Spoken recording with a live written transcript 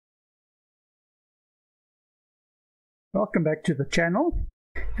Welcome back to the channel,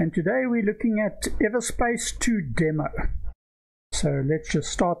 and today we're looking at Everspace 2 demo. So let's just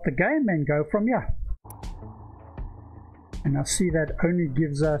start the game and go from here. And I see that only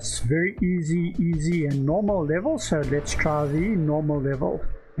gives us very easy and normal level, so let's try the normal level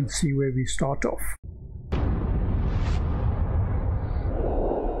and see where we start off.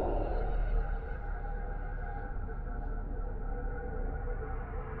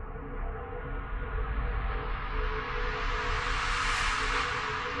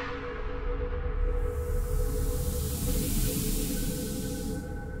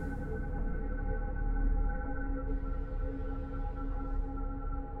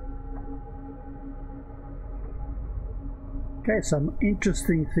 Okay, some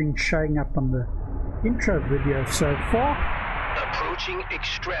interesting things showing up on the intro video so far. Approaching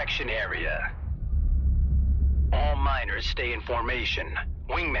extraction area. All miners stay in formation.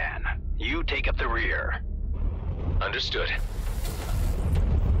 Wingman, you take up the rear. Understood.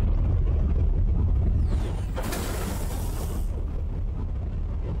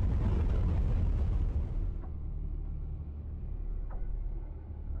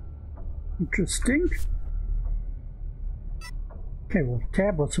 Interesting. Okay, well,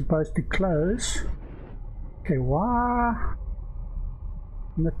 tab was supposed to close. Okay, why?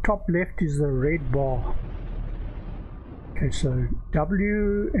 In the top left is the red bar. Okay, so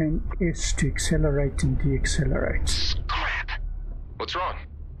W and S to accelerate and deaccelerate. Crap! What's wrong?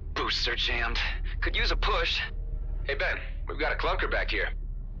 Boosts are jammed. Could use a push. Hey Ben, we've got a clunker back here.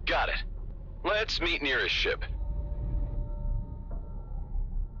 Got it. Let's meet near his ship.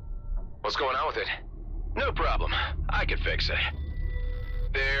 What's going on with it? No problem. I can fix it.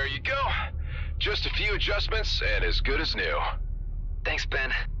 There you go. Just a few adjustments and as good as new. Thanks,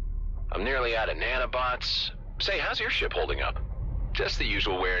 Ben. I'm nearly out of nanobots. Say, how's your ship holding up? Just the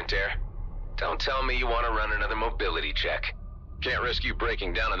usual wear and tear. Don't tell me you want to run another mobility check. Can't risk you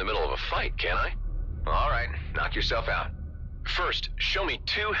breaking down in the middle of a fight, can I? All right, knock yourself out. First, show me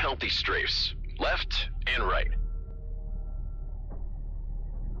 2 healthy strafes, left and right.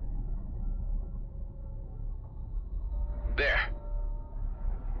 There.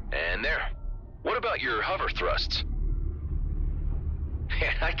 And there. What about your hover thrusts?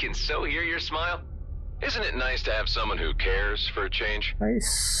 I can so hear your smile. Isn't it nice to have someone who cares for a change?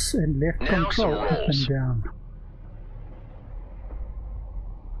 Space and left Now control, some up rolls. and down.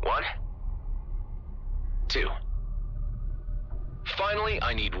 1, 2. Finally,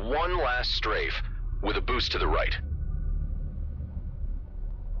 I need one last strafe with a boost to the right.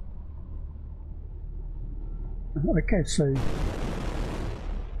 Okay, so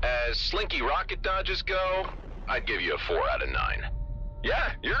As slinky rocket dodges go, I'd give you a 4 out of 9.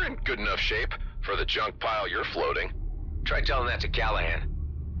 Yeah, you're in good enough shape for the junk pile you're floating. Try telling that to Callahan.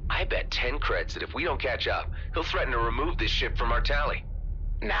 I bet 10 creds that if we don't catch up, he'll threaten to remove this ship from our tally.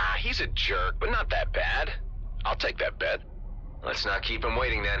 Nah, he's a jerk, but not that bad. I'll take that bet. Let's not keep him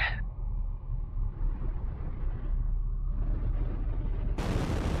waiting then.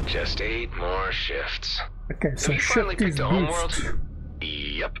 Just 8 more shifts. okay, so You finally shift is picked a homeworld? boost.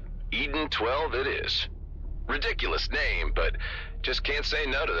 Yep, Eden 12 it is. Ridiculous name, but just can't say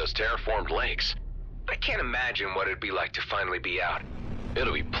no to those terraformed lakes. I can't imagine what it'd be like to finally be out.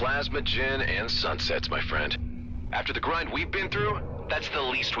 It'll be plasma gin and sunsets, my friend. After the grind we've been through, that's the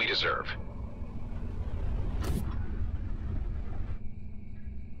least we deserve.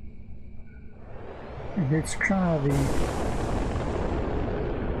 Let's try the...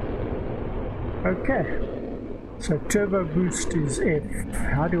 Okay, so turbo boost is F.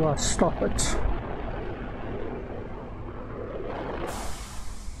 How do I stop it?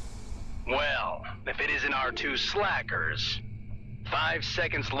 Well, if it isn't our 2 slackers. 5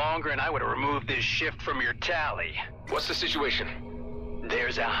 seconds longer and I would have removed this shift from your tally. What's the situation?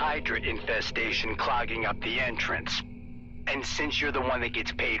 There's a Hydra infestation clogging up the entrance. And since you're the one that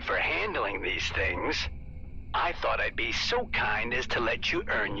gets paid for handling these things, I thought I'd be so kind as to let you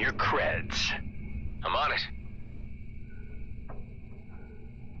earn your creds. I'm on it.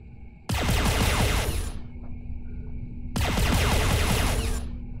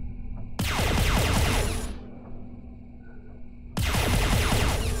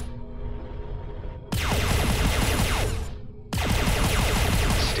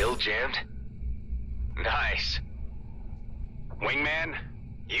 Still jammed? Nice. Wingman,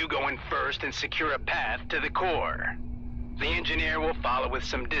 you go in first and secure a path to the core. The engineer will follow with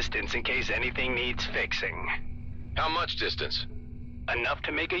some distance in case anything needs fixing. How much distance? Enough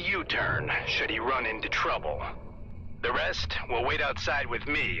to make a U-turn should he run into trouble. The rest will wait outside with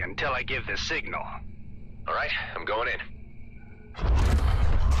me until I give the signal. All right, I'm going in.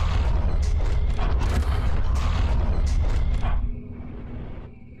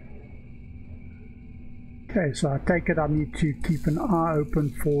 Okay, so I take it I need to keep an eye open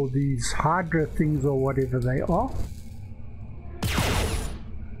for these Hydra things or whatever they are.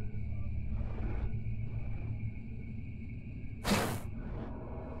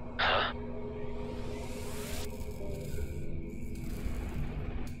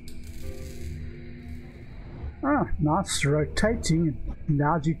 Ah, nice rotating. It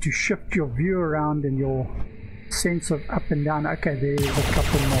allows you to shift your view around and your sense of up and down. Okay, there's a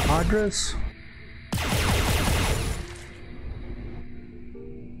couple more Hydras.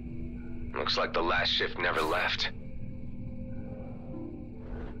 Looks like the last shift never left.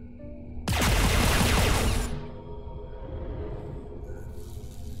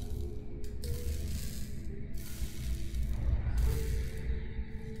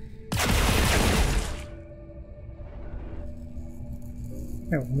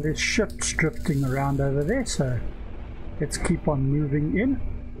 Yeah, well, there's ships drifting around over there, so let's keep on moving in.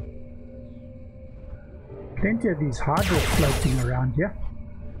 Plenty of these Hydras floating around here.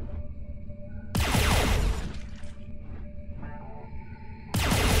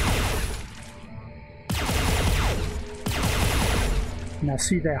 And I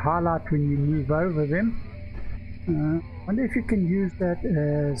see they highlight when you move over them. I wonder if you can use that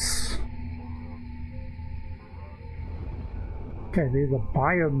as... Okay, there's a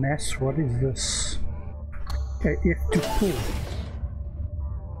biomass. What is this? Okay, F to pull.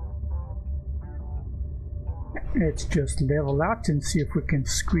 Let's just level out and see if we can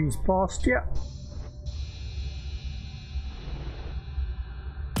squeeze past here.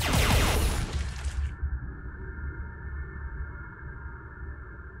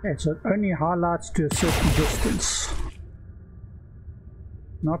 Okay, so it only highlights to a certain distance.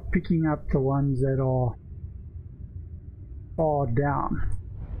 Not picking up the ones that are far down.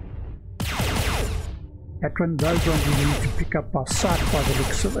 That one, those ones we need to pick up by sight by the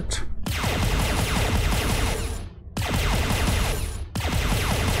looks of it.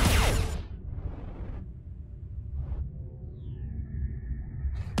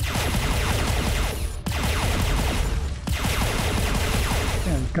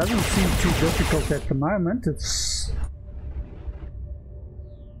 And it doesn't seem too difficult at the moment. It's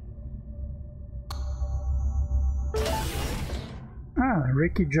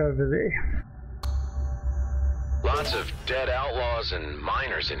wreckage over there. Lots of dead outlaws and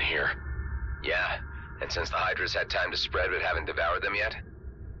miners in here. Yeah, and since the Hydras had time to spread but haven't devoured them yet,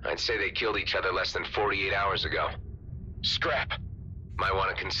 I'd say they killed each other less than 48 hours ago. Scrap. Might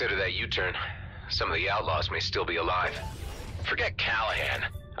want to consider that U-turn. Some of the outlaws may still be alive. Forget Callahan.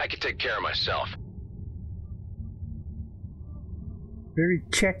 I can take care of myself. Very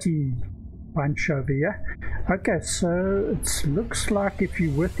chatty bunch over here. Okay, so it looks like if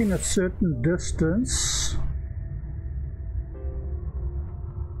you're within a certain distance.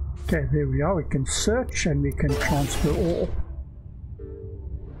 Okay, there we are. We can search and we can transfer all.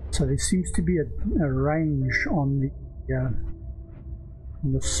 So there seems to be a range on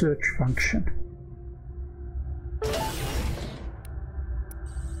the search function.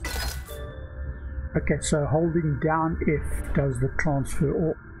 Okay, so holding down F does the transfer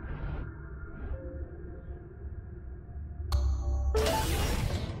all.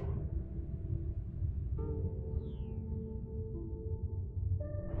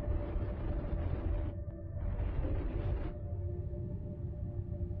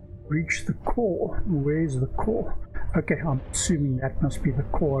 Reach the core. Where's the core? Okay, I'm assuming that must be the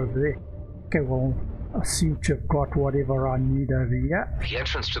core over there. Okay, well, I seem to have got whatever I need over here. The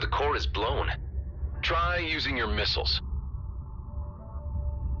entrance to the core is blown. Try using your missiles.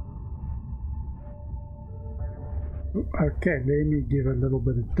 Okay, let me give a little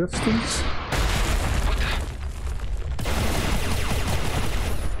bit of distance.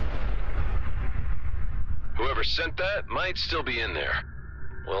 Whoever sent that might still be in there.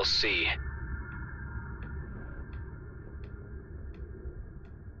 We'll see.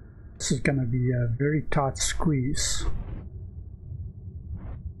 This is going to be a very tight squeeze.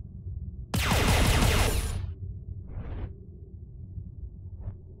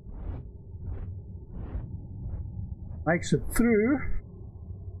 Makes it through.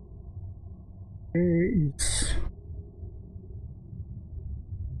 It's...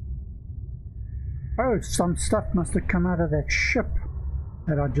 Oh, some stuff must have come out of that ship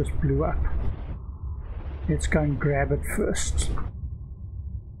that I just blew up. Let's go and grab it first.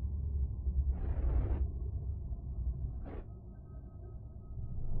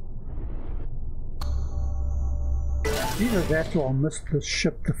 Either that or I missed this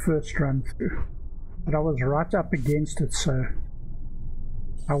ship the first run through. But I was right up against it, so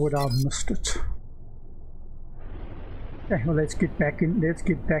how would I have missed it? Okay, well let's get back in. Let's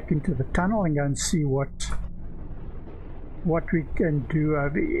get back into the tunnel and go and see what we can do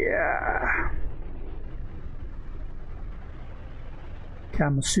over here. Okay,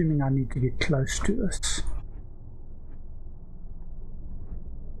 I'm assuming I need to get close to this.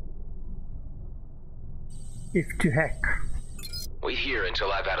 If to hack. Wait here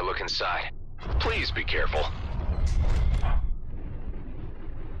until I've had a look inside. Please be careful.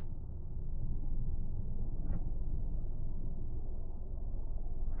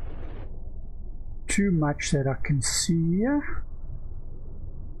 Too much that I can see here.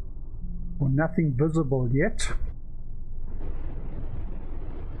 Or nothing visible yet.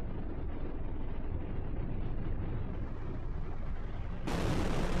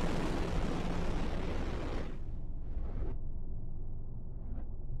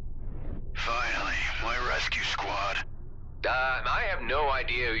 I have no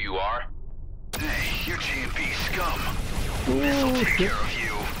idea who you are. Hey, you're G&B scum. Ooh, This'll take shit. care of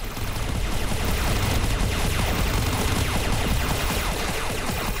you.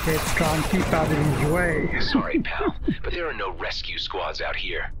 Let's try and keep out of his way. Sorry, pal, but there are no rescue squads out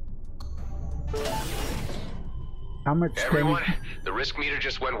here. How much Everyone, damage? the risk meter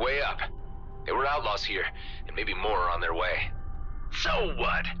just went way up. There were outlaws here, and maybe more are on their way. So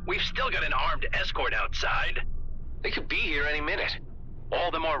what? We've still got an armed escort outside. They could be here any minute. All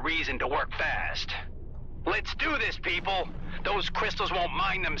the more reason to work fast. Let's do this, people. Those crystals won't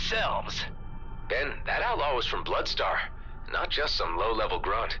mind themselves. Ben, that outlaw was from Bloodstar, not just some low-level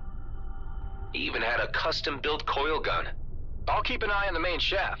grunt. He even had a custom-built coil gun. I'll keep an eye on the main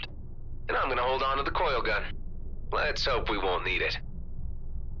shaft, and I'm gonna hold on to the coil gun. Let's hope we won't need it.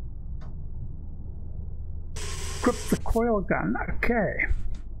 Equip the coil gun, okay.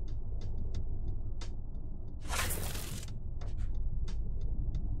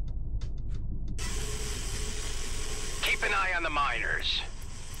 Keep an eye on the miners.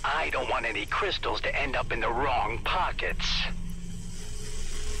 I don't want any crystals to end up in the wrong pockets.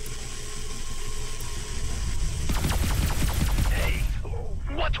 Hey,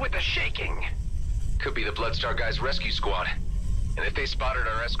 what's with the shaking? Could be the Bloodstar guys' rescue squad. And if they spotted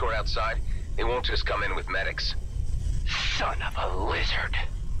our escort outside, they won't just come in with medics. Son of a lizard.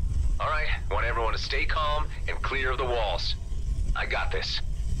 All right, want everyone to stay calm and clear of the walls. I got this.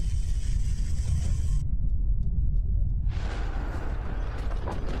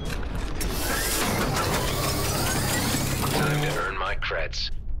 Time to earn my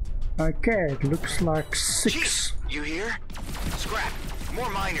creds. Okay, it looks like 6. Chief, you here? Scrap, more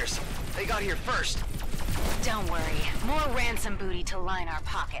miners. They got here first. Don't worry, more ransom booty to line our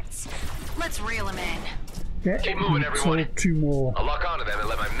pockets. Let's reel them in. Yeah, Keep moving, everyone. so 2 more. I'll lock onto them and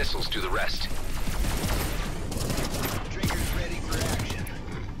let my missiles do the rest. Triggers ready for action.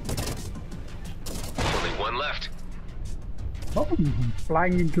 Only one left. Oh,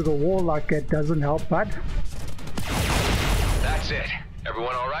 flying into the wall like that doesn't help, bud. That's it.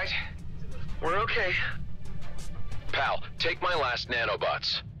 Everyone all right? We're okay. Pal, take my last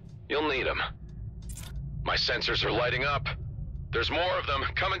nanobots. You'll need them. My sensors are lighting up. There's more of them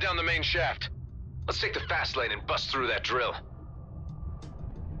coming down the main shaft. Let's take the fast lane and bust through that drill.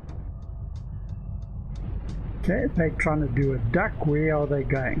 Okay, they're trying to do a duck. Where are they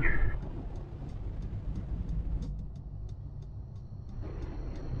going?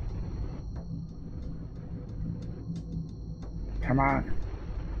 Come on.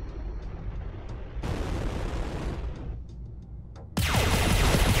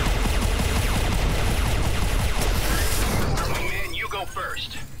 Man, you go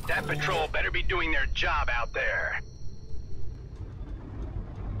first. That patrol better be doing their job out there.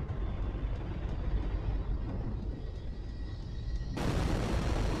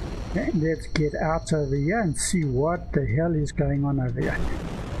 Okay, let's get out over here and see what the hell is going on over here.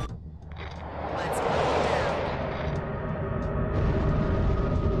 Let's go down.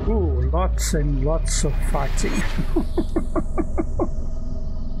 Ooh, lots and lots of fighting.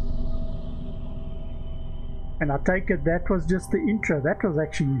 And I take it that was just the intro. That was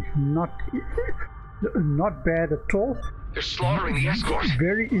actually not bad at all. They're slaughtering the escort.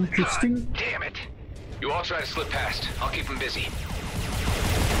 Very interesting. God damn it. You all try to slip past. I'll keep them busy.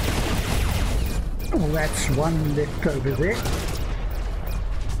 Oh, that's one left over there.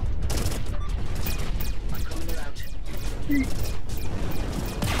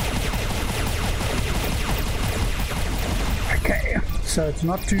 Okay, so it's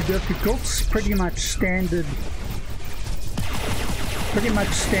not too difficult. It's pretty much standard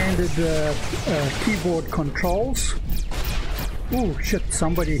keyboard controls. Oh shit,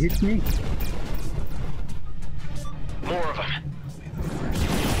 somebody hit me. More of them.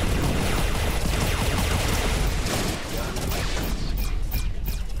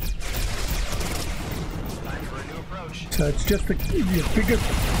 So it's just the biggest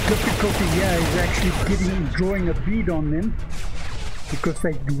difficulty here is actually drawing a bead on them because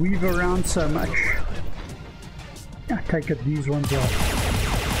they weave around so much. I take it these ones are.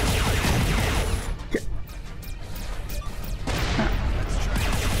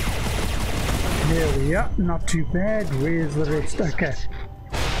 There we are, not too bad. Where's the rest? Okay,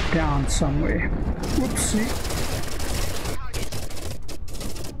 down somewhere. Whoopsie.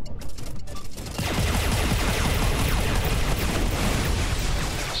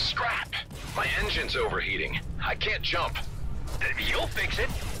 Scrap! My engine's overheating. I can't jump. You'll fix it.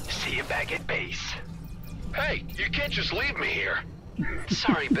 See you back at base. Hey, you can't just leave me here.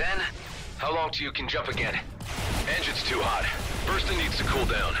 Sorry, Ben. How long till you can jump again? Engine's too hot. First it needs to cool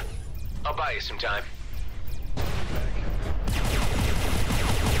down. I'll buy you some time.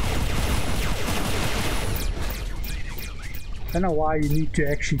 I don't know why you need to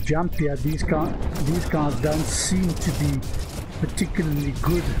actually jump here. These guys don't seem to be particularly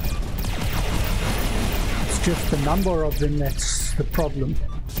good. It's just the number of them that's the problem.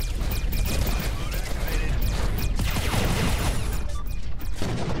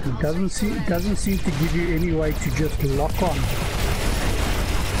 It doesn't seem to give you any way to just lock on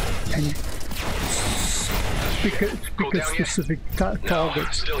and pick a specific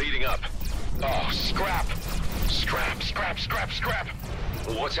target. Still heating up. Oh, scrap! Scrap, scrap, scrap, scrap!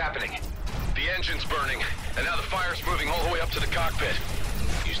 What's happening? The engine's burning, and now the fire's moving all the way up to the cockpit.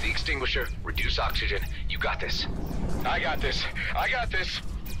 Use the extinguisher, reduce oxygen. You got this. I got this. I got this.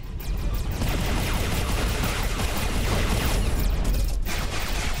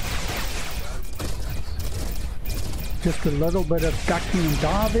 Just a little bit of ducking and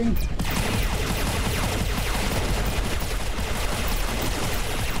diving.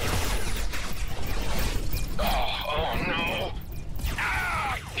 Oh no!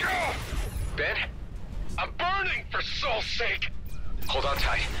 Ben? I'm burning, for soul's sake! Hold on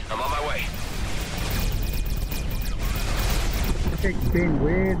tight. I'm on my way. Hey Ben,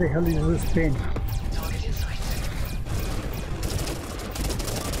 where the hell is this Ben?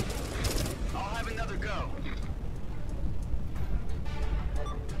 I'll have another go.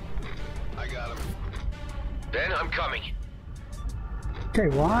 I got him. Ben, I'm coming. Okay,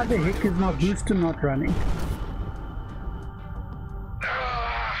 why the heck is my booster not running?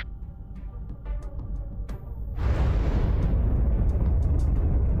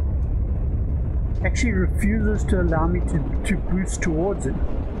 Actually refuses to allow me to boost towards it.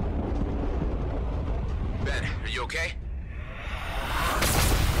 Ben, are you okay?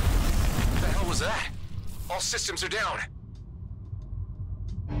 What the hell was that? All systems are down.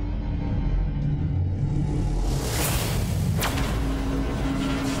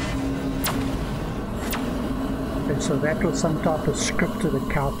 Okay, so that was some type of scripted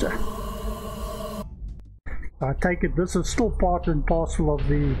encounter. I take it this is still part and parcel of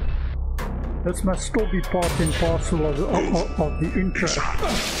the... This must still be part and parcel of the intro.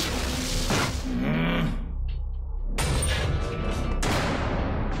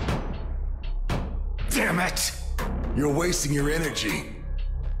 Damn it! You're wasting your energy.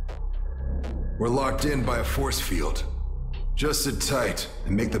 We're locked in by a force field. Just sit tight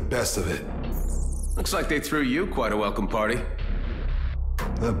and make the best of it. Looks like they threw you quite a welcome party.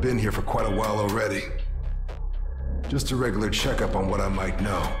 I've been here for quite a while already. Just a regular checkup on what I might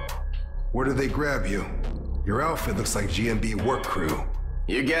know. Where did they grab you? Your outfit looks like GMB work crew.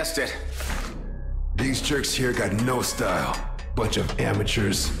 You guessed it. These jerks here got no style. Bunch of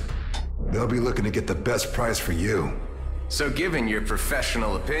amateurs. They'll be looking to get the best price for you. So given your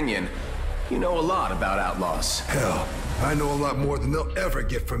professional opinion, you know a lot about outlaws. Hell, I know a lot more than they'll ever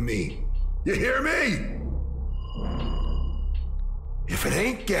get from me. You hear me? If it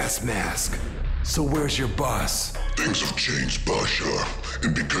ain't Gas Mask, so where's your boss? Things have changed, Basha,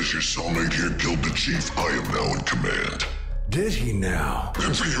 and because your cellmate here killed the chief, I am now in command. Did he now?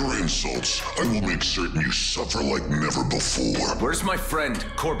 And for your insults, I will make certain you suffer like never before. Where's my friend,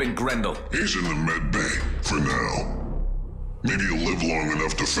 Corbin Grendel? He's in the med bay, for now. Maybe you'll live long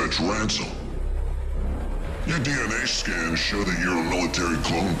enough to fetch ransom. Your DNA scans show that you're a military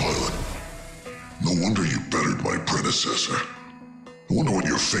clone pilot. No wonder you bettered my predecessor. I wonder what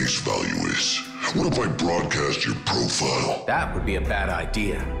your face value is. What if I broadcast your profile? That would be a bad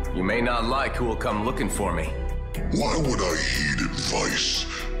idea. You may not like who will come looking for me. Why would I heed advice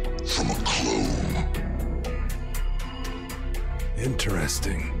from a clone?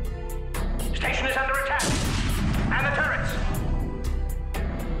 Interesting. Station is under attack. And the turrets.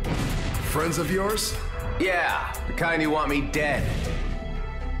 Friends of yours? Yeah, the kind who want me dead.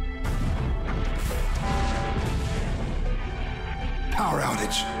 Power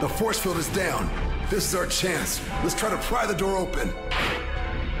outage. The force field is down. This is our chance. Let's try to pry the door open.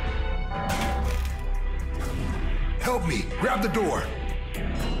 Help me. Grab the door.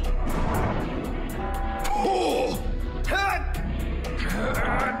 Pull!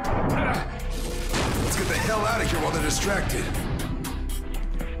 Let's get the hell out of here while they're distracted.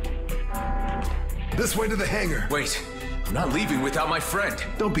 This way to the hangar. Wait, I'm not leaving without my friend.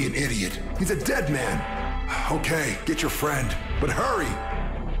 Don't be an idiot. He's a dead man. Okay, get your friend, but hurry.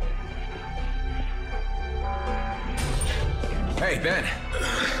 Hey, Ben.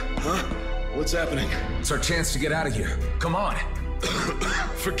 Huh? What's happening? It's our chance to get out of here. Come on.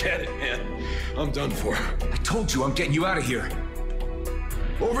 Forget it, man. I'm done for. I told you I'm getting you out of here.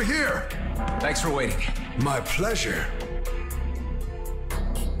 Over here. Thanks for waiting. My pleasure.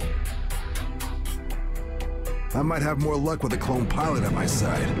 I might have more luck with a clone pilot at my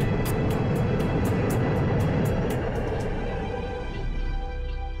side.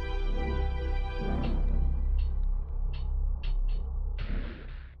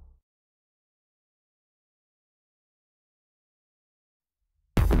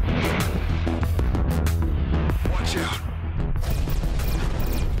 Watch out.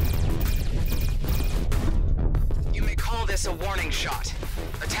 You may call this a warning shot.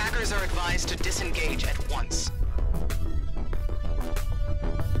 Attackers are advised to disengage at once.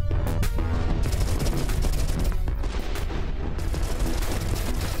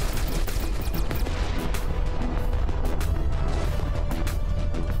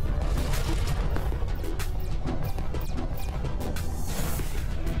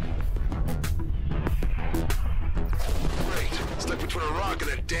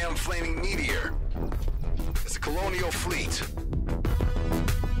 Flaming meteor. It's a colonial fleet.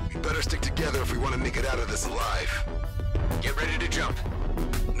 We better stick together if we want to make it out of this alive. Get ready to jump.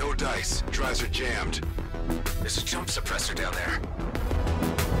 No dice. Drives are jammed. There's a jump suppressor down there.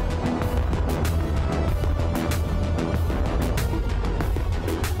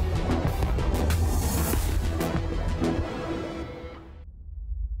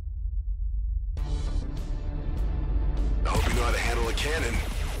 I hope you know how to handle a cannon.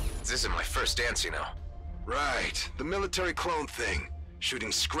 This isn't my first dance, you know. Right. The military clone thing.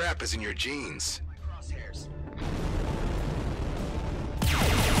 Shooting scrap is in your genes. Crosshairs.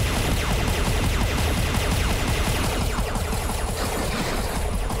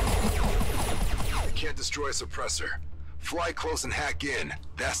 You can't destroy a suppressor. Fly close and hack in.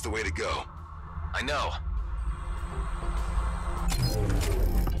 That's the way to go. I know.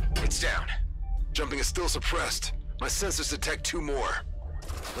 It's down. Jumping is still suppressed. My sensors detect 2 more.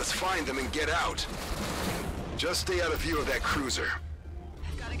 Let's find them and get out. Just stay out of view of that cruiser.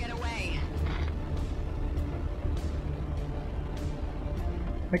 Gotta get away.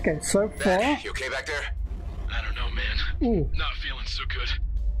 Okay, so far... Ben, you okay back there? I don't know, man. Ooh. Not feeling so good.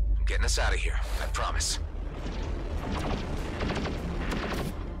 I'm getting us out of here, I promise.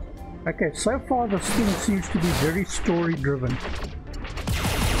 Okay, so far this thing seems to be very story-driven.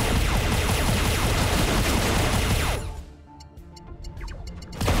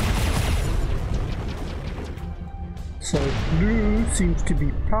 So blue seems to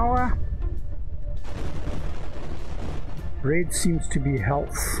be power, red seems to be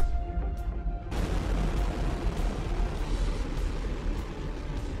health.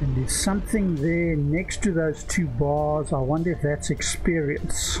 And there's something there next to those 2 bars. I wonder if that's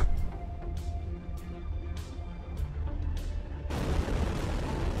experience.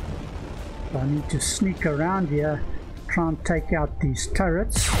 So I need to sneak around here, try and take out these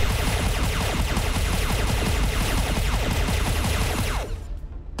turrets.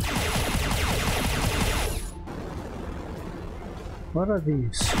 What are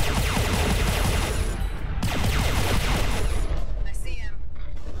these? I see him.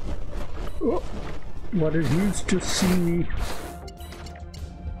 Oh, what is who's just seen me?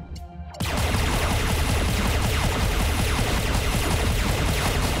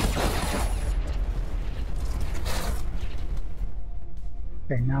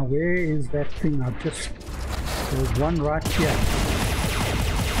 Okay, now where is that thing? There's one right here.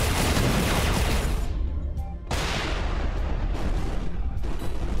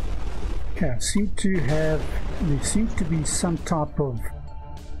 Okay, I seem to have, there seems to be some type of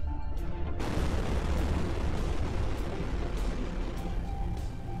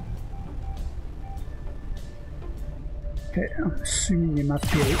okay, I'm assuming there must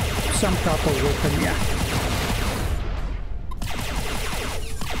be some type of weapon here.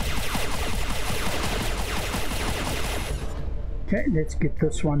 Okay, let's get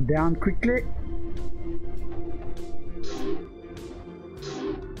this one down quickly.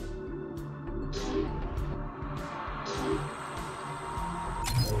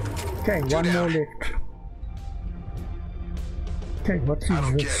 Okay, one more left. Okay, what's I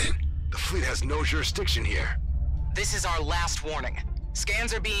don't this? get it. The fleet has no jurisdiction here. This is our last warning.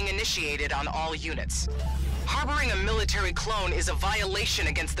 Scans are being initiated on all units. Harboring a military clone is a violation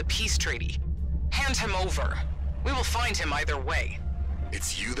against the peace treaty. Hand him over. We will find him either way.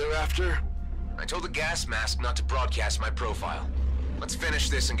 It's you they're after? I told the gas mask not to broadcast my profile. Let's finish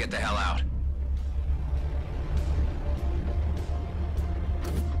this and get the hell out.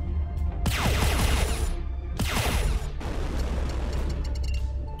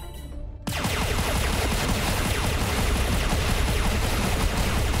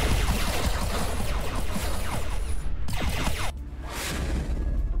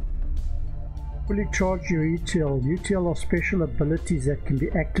 Fully charge your ETL. ETL are special abilities that can be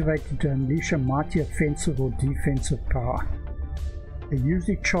activated to unleash a mighty offensive or defensive power. They're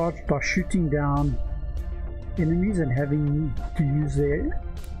usually charged by shooting down enemies and having to use their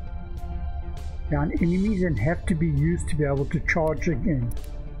down enemies and have to be used to be able to charge again.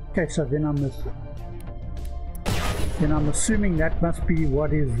 Okay, so then I'm assuming that must be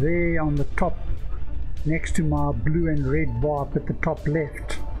what is there on the top next to my blue and red bar up at the top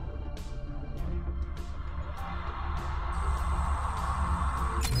left.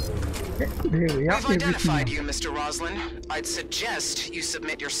 There we are. We've identified you, Mr. Roslin. I'd suggest you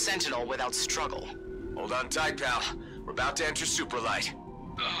submit your sentinel without struggle. Hold on tight, pal. We're about to enter Superlight.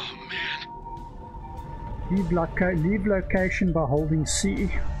 Oh, man. Leave location by holding C.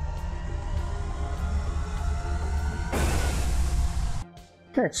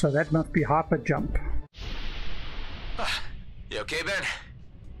 Okay, so that must be hyper jump. You okay, Ben?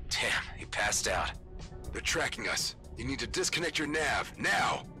 Damn, he passed out. They're tracking us. You need to disconnect your nav,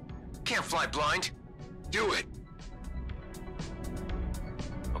 now! Can't fly blind. Do it!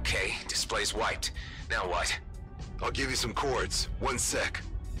 Okay, display's wiped. Now what? I'll give you some chords. 1 sec.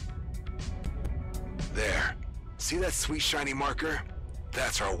 There. See that sweet shiny marker?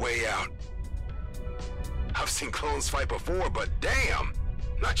 That's our way out. I've seen clones fight before, but damn!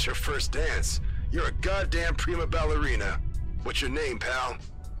 Not your first dance. You're a goddamn prima ballerina. What's your name, pal?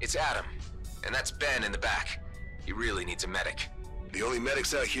 It's Adam. And that's Ben in the back. He really needs a medic. The only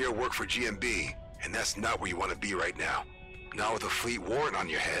medics out here work for GMB, and that's not where you want to be right now. Not with a fleet warrant on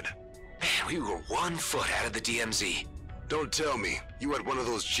your head. Man, we were 1 foot out of the DMZ. Don't tell me you had one of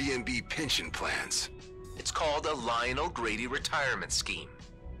those GMB pension plans. It's called a Lionel Grady retirement scheme.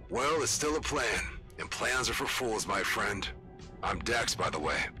 Well, it's still a plan, and plans are for fools, my friend. I'm Dax, by the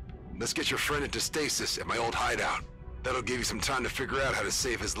way. Let's get your friend into stasis at my old hideout. That'll give you some time to figure out how to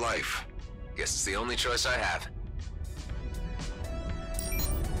save his life. Guess it's the only choice I have.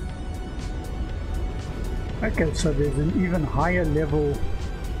 Okay, so there's an even higher level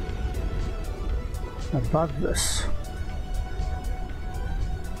above this.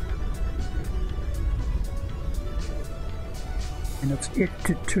 And it's it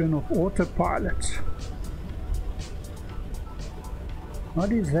to turn off autopilot.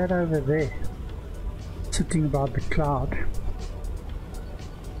 What is that over there? Sitting above the cloud.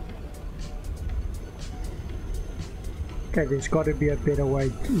 Okay, there's got to be a better way.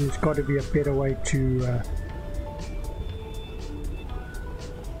 There's got to be a better way to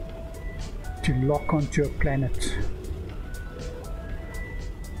lock onto a planet.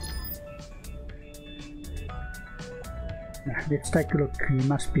 Now, let's take a look. There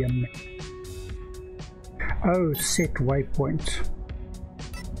must be a map. Oh, set waypoint.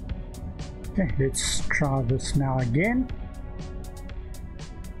 Okay, let's try this now again.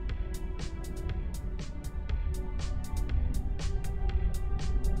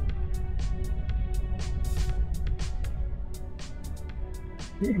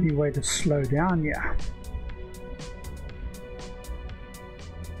 Any way to slow down? Yeah.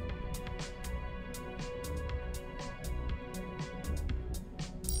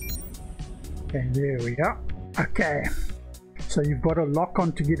 Okay, there we go. Okay, so you've got to lock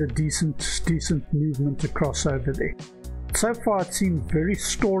on to get a decent movement across over there. So far it seems very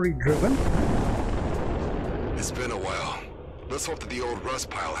story driven. It's been a while. Let's hope that the old rust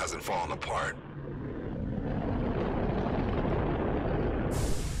pile hasn't fallen apart.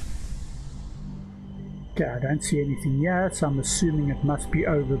 Okay, I don't see anything yet, so I'm assuming it must be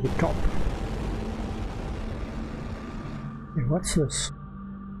over the top. Hey, what's this?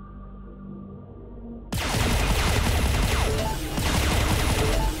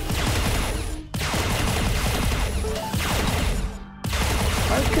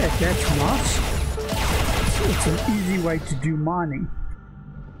 Okay, that's nice. So it's an easy way to do mining.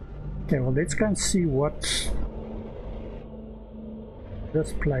 Okay, well, let's go and see what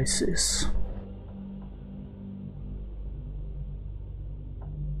this place is.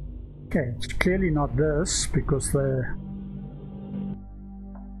 Okay, it's clearly not this because the...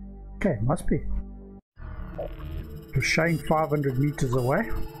 Okay, it must be. It's showing 500 meters away.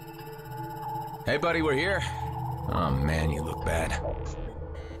 Hey buddy, we're here. Oh man, you look bad.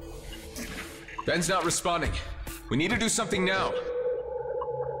 Ben's not responding. We need to do something now.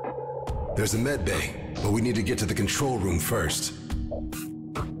 There's a med bay, but we need to get to the control room first.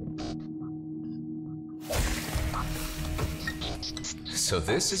 So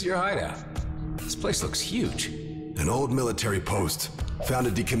this is your hideout. This place looks huge. An old military post,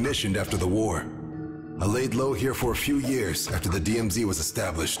 founded decommissioned after the war. I laid low here for a few years after the DMZ was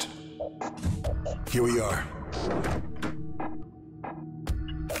established. Here we are.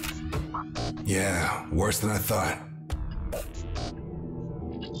 Yeah, worse than I thought.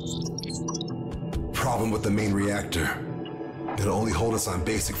 Problem with the main reactor. It'll only hold us on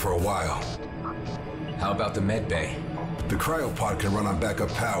basic for a while. How about the med bay? The cryopod can run on backup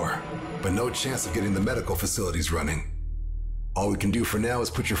power, but no chance of getting the medical facilities running. All we can do for now is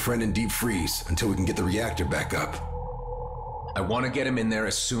put your friend in deep freeze until we can get the reactor back up. I want to get him in there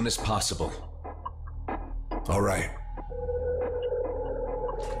as soon as possible. All right.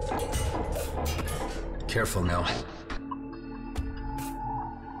 Careful now.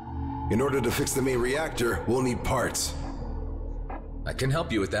 In order to fix the main reactor, we'll need parts. I can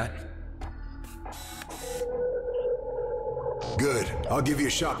help you with that. Good. I'll give you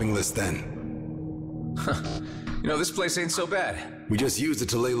a shopping list then. You know, this place ain't so bad. We just used it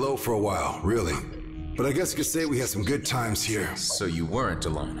to lay low for a while, really. But I guess you could say we had some good times here. So you weren't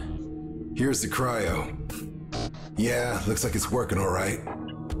alone. Here's the cryo. Yeah, looks like it's working all right.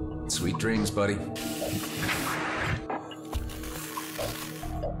 Sweet dreams, buddy.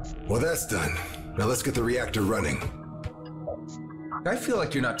 Well, that's done. Now let's get the reactor running. I feel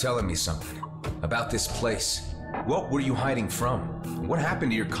like you're not telling me something about this place. What were you hiding from? What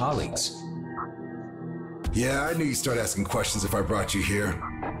happened to your colleagues? Yeah, I knew you'd start asking questions if I brought you here.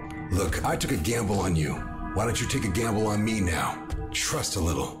 Look, I took a gamble on you. Why don't you take a gamble on me now? Trust a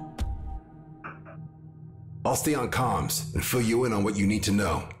little. I'll stay on comms and fill you in on what you need to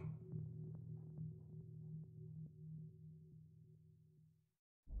know.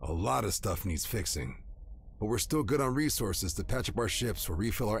 A lot of stuff needs fixing, but we're still good on resources to patch up our ships or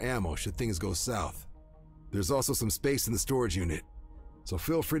refill our ammo should things go south. There's also some space in the storage unit, so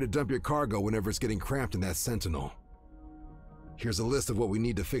feel free to dump your cargo whenever it's getting cramped in that Sentinel. Here's a list of what we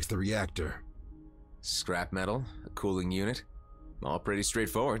need to fix the reactor. Scrap metal, a cooling unit, all pretty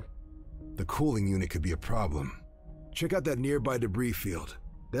straightforward. The cooling unit could be a problem. Check out that nearby debris field.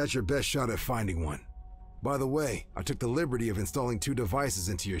 That's your best shot at finding one. By the way, I took the liberty of installing 2 devices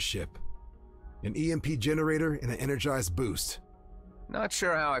into your ship. An EMP generator and an energized boost. Not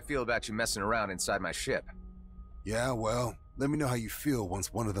sure how I feel about you messing around inside my ship. Yeah, well, let me know how you feel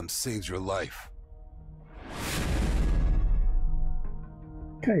once one of them saves your life.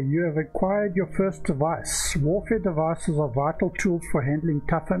 Okay, you have acquired your first device. Warfare devices are vital tools for handling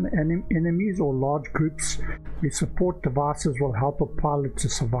tougher enemies or large groups. These support devices will help a pilot to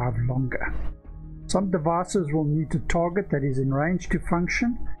survive longer. Some devices will need a target that is in range to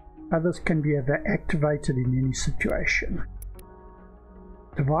function. Others can be activated in any situation.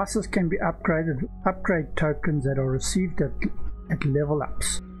 Devices can be upgraded with upgrade tokens that are received at level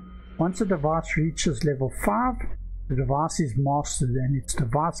ups. Once a device reaches level 5, the device is mastered and its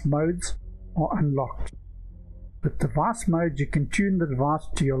device modes are unlocked. With device modes, you can tune the device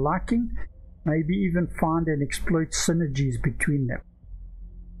to your liking, maybe even find and exploit synergies between them.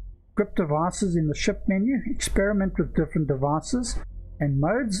 Equip devices in the ship menu, experiment with different devices and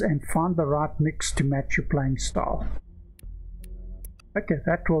modes, and find the right mix to match your playing style. Okay,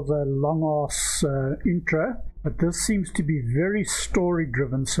 that was a long-ass intro, but this seems to be very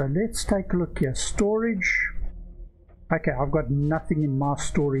story-driven, so let's take a look here. Storage. Okay, I've got nothing in my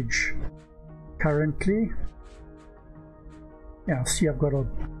storage currently. Yeah, see, I've got a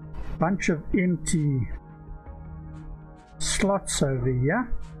bunch of empty slots over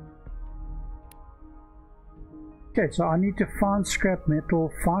here. Okay, so I need to find scrap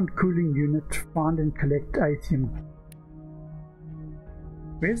metal, find cooling unit, find and collect atheum.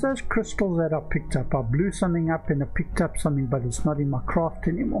 Where's those crystals that I picked up? I blew something up and I picked up something, but it's not in my craft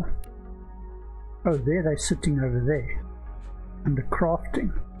anymore. Oh, there they're sitting over there, under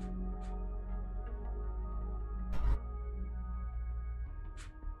crafting.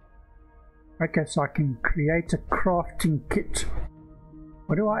 Okay, so I can create a crafting kit.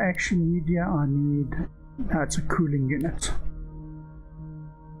 What do I actually need here? I need... no, it's a cooling unit.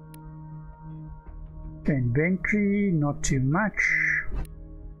 Okay, inventory, not too much.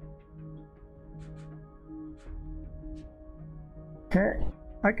 Okay,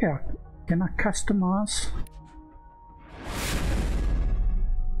 Okay, can I customize?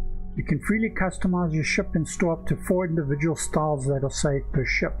 You can freely customize your ship and store up to 4 individual styles that are saved per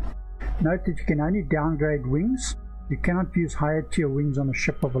ship. Note that you can only downgrade wings. You cannot use higher tier wings on a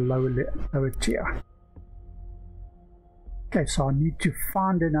ship of a lower tier. Okay, so I need to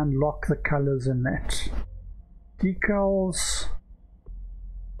find and unlock the colors in that. Decals,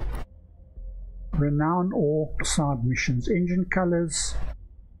 renown or side missions, engine colors,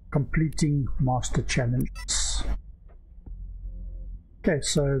 completing master challenges. Okay,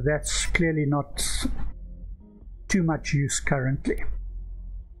 so that's clearly not too much use currently.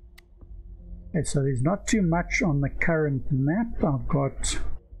 Okay, so there's not too much on the current map. I've got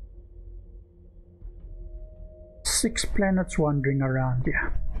 6 planets wandering around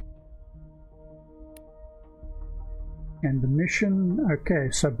here. And the mission,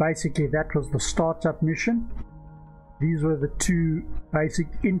 okay, so basically that was the startup mission. These were the 2 basic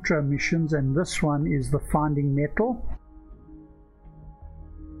intro missions, and this one is the finding metal.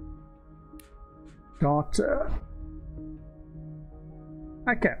 Data.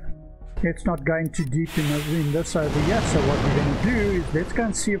 Okay, let's not go too deep in this over here. So what we're going to do is let's go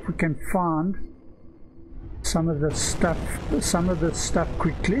and see if we can find some of this stuff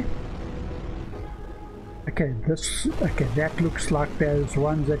quickly. Okay, that looks like those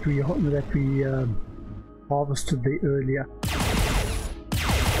ones that we harvested there earlier.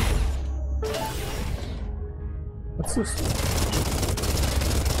 What's this?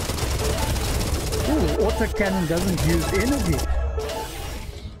 Ooh, autocannon doesn't use energy.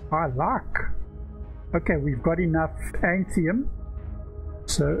 I like. Okay, we've got enough anthium.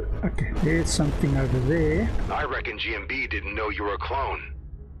 So, okay, there's something over there. I reckon GMB didn't know you were a clone.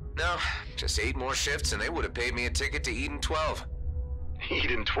 No, just 8 more shifts and they would have paid me a ticket to Eden 12.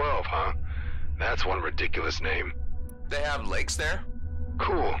 Eden 12, huh? That's one ridiculous name. They have lakes there?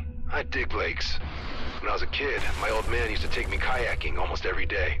 Cool. I dig lakes. When I was a kid, my old man used to take me kayaking almost every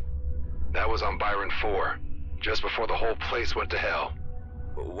day. That was on Byron 4, just before the whole place went to hell.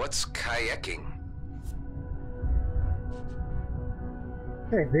 What's kayaking?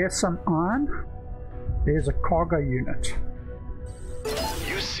 Okay, there's some iron. There's a cargo unit.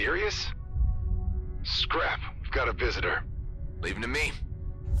 You serious? Scrap, we've got a visitor. Leave him to me.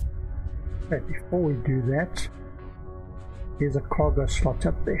 Okay, before we do that, there's a cargo slot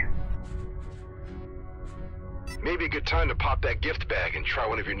up there. Maybe a good time to pop that gift bag and try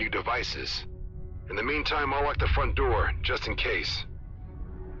one of your new devices. In the meantime, I'll lock the front door, just in case.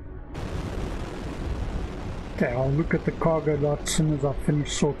 Okay, I'll look at the cargo lot as soon as I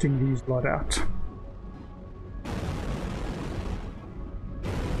finish sorting these lot out.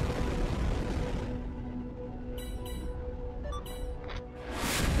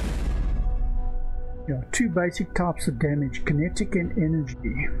 There are 2 basic types of damage, kinetic and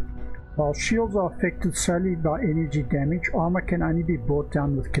energy. While shields are affected solely by energy damage, armor can only be brought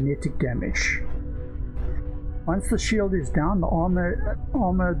down with kinetic damage. Once the shield is down, the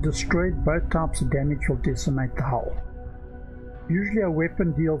armor destroyed, both types of damage will decimate the hull. Usually a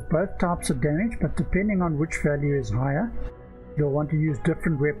weapon deals both types of damage, but depending on which value is higher, you'll want to use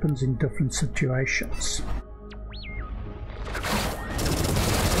different weapons in different situations.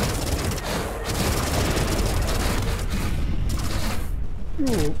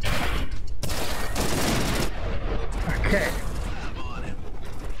 Ooh. Okay.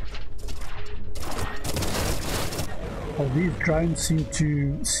 Well, these drones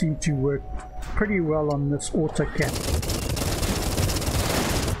seem to work pretty well on this autocannon.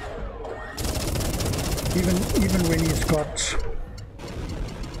 Even when he's got.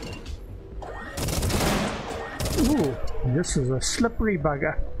 Ooh, this is a slippery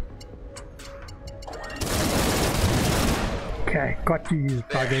bugger. Okay, got to use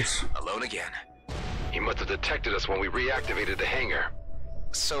buggers. Alone again. He must have detected us when we reactivated the hangar.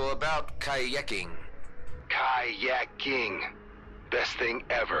 So about kayaking. Kayaking. Best thing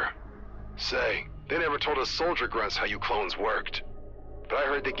ever. Say, they never told us soldier grunts how you clones worked. But I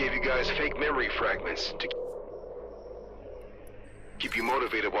heard they gave you guys fake memory fragments to keep you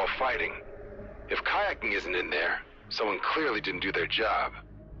motivated while fighting. If kayaking isn't in there, someone clearly didn't do their job.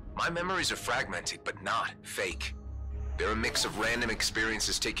 My memories are fragmented, but not fake. They're a mix of random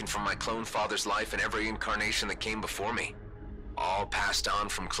experiences taken from my clone father's life and every incarnation that came before me. All passed on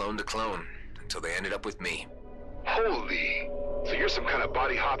from clone to clone, until they ended up with me. Holy! So you're some kind of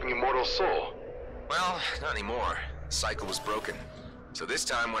body-hopping immortal soul. Well, not anymore. The cycle was broken. So this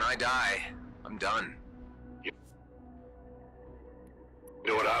time when I die, I'm done. You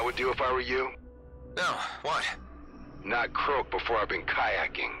know what I would do if I were you? No, what? Not croak before I've been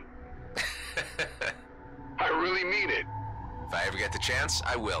kayaking. I really mean it. If I ever get the chance,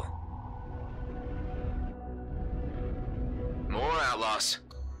 I will. More outlaws.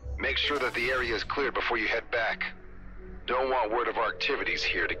 Make sure that the area is cleared before you head back. Don't want word of our activities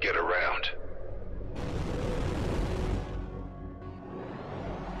here to get around.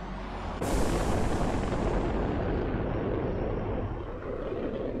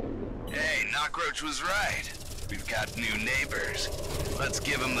 Hey, Knockroach was right. We've got new neighbors. Let's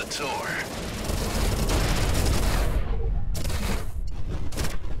give them the tour.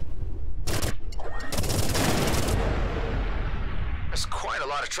 There's quite a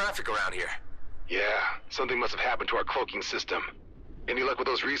lot of traffic around here. Yeah, something must have happened to our cloaking system. Any luck with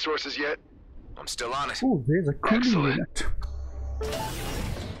those resources yet? I'm still on it. Oh, there's a cooling Excellent. unit.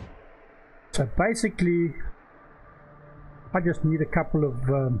 So basically, I just need a couple of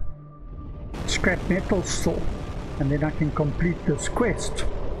scrap metal still, and then I can complete this quest.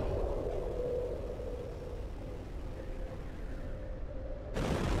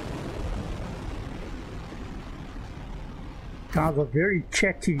 Guys are very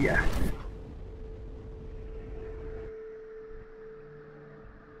chatty here.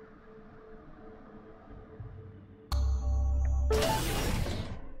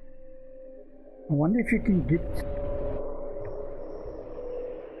 I wonder if you can get...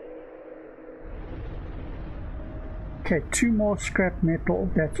 Okay, 2 more scrap metal,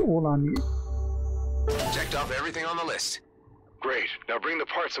 that's all I need. Checked off everything on the list. Great. Now bring the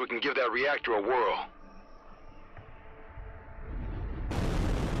parts so we can give that reactor a whirl.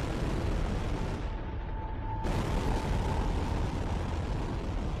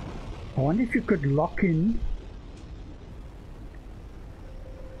 I wonder if you could lock in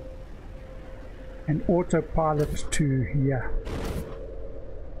an autopilot to here.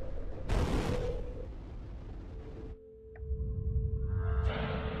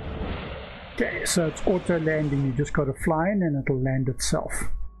 Okay, so it's auto landing, you just got to fly in and it'll land itself.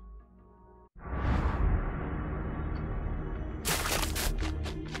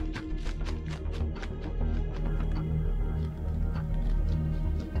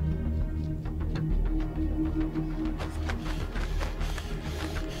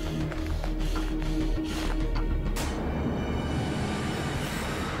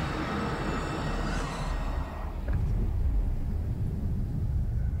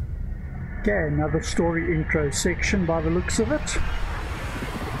 Okay, another story intro section by the looks of it.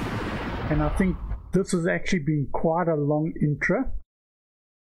 And I think this has actually been quite a long intro.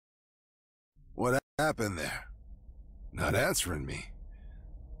 What happened there? Not answering me.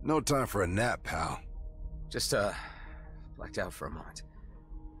 No time for a nap, pal. Just, blacked out for a moment.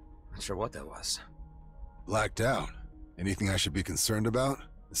 Not sure what that was. Blacked out? Anything I should be concerned about?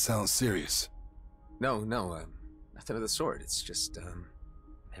 It sounds serious. No, nothing of the sort. It's just,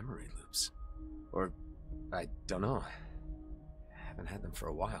 memory loops. Or, I don't know. I haven't had them for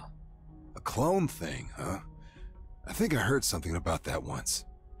a while. A clone thing, huh? I think I heard something about that once.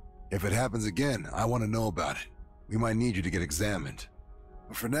 If it happens again, I want to know about it. We might need you to get examined.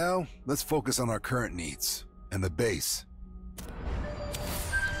 But for now, let's focus on our current needs and the base.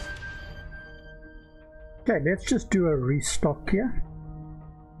 Okay, let's just do a restock here.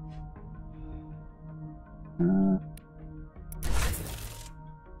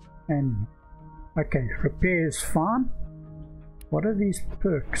 And okay, repair is fine. What are these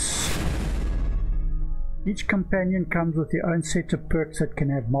perks? Each companion comes with their own set of perks that can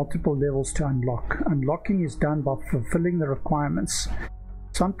have multiple levels to unlock. Unlocking is done by fulfilling the requirements.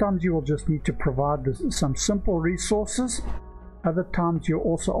 Sometimes you will just need to provide some simple resources. Other times you're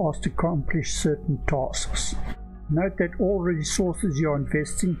also asked to accomplish certain tasks. Note that all resources you're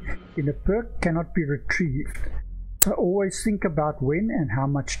investing in a perk cannot be retrieved. So always think about when and how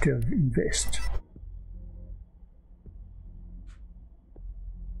much to invest.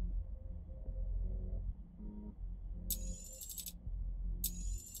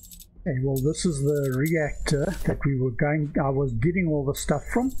 Okay, well this is the reactor that I was getting all the stuff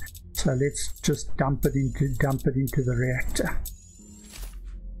from. So let's just dump it into the reactor.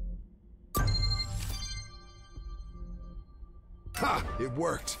 Ha! It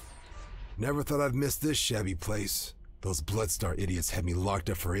worked. Never thought I'd miss this shabby place. Those Bloodstar idiots had me locked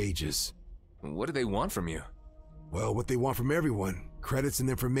up for ages. What do they want from you? Well, what they want from everyone. Credits and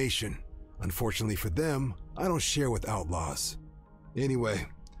information. Unfortunately for them, I don't share with outlaws. Anyway,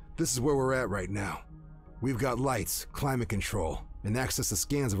 this is where we're at right now. We've got lights, climate control, and access to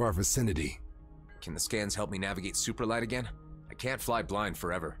scans of our vicinity. Can the scans help me navigate Superlight again? I can't fly blind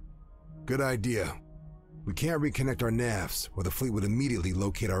forever. Good idea. We can't reconnect our navs, or the fleet would immediately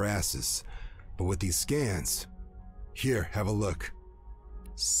locate our asses. But with these scans... Here, have a look.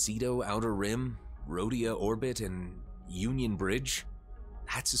 Ceto Outer Rim, Rhodia Orbit, and Union Bridge?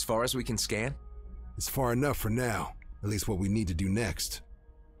 That's as far as we can scan? It's far enough for now, at least what we need to do next.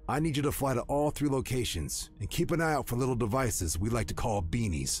 I need you to fly to all 3 locations and keep an eye out for little devices we like to call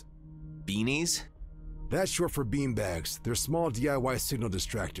beanies. Beanies? That's short for beanbags. They're small DIY signal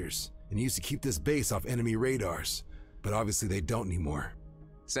distractors and used to keep this base off enemy radars, but obviously they don't anymore.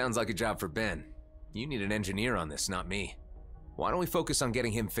 Sounds like a job for Ben. You need an engineer on this, not me. Why don't we focus on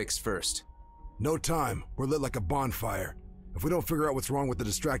getting him fixed first? No time. We're lit like a bonfire. If we don't figure out what's wrong with the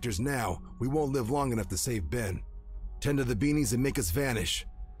distractors now, we won't live long enough to save Ben. Tend to the beanies and make us vanish.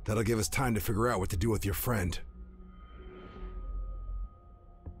 That'll give us time to figure out what to do with your friend.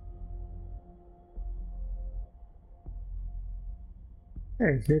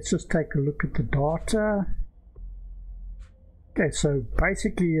 Okay, let's just take a look at the data. Okay, so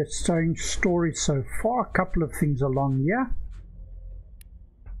basically it's showing stories so far. A couple of things along here.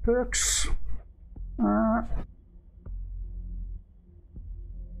 Perks.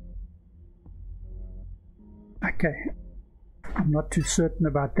 Okay, I'm not too certain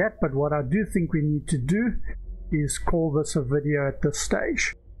about that, but what I do think we need to do is call this a video at this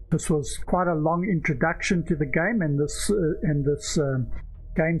stage. This was quite a long introduction to the game, and this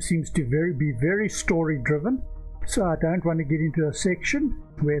game seems to be very story driven. So I don't want to get into a section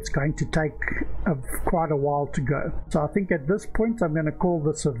where it's going to take quite a while to go. So I think at this point I'm going to call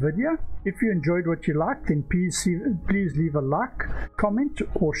this a video. If you enjoyed what you liked, then please leave a like, comment,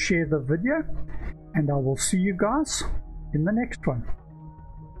 or share the video. And I will see you guys in the next one.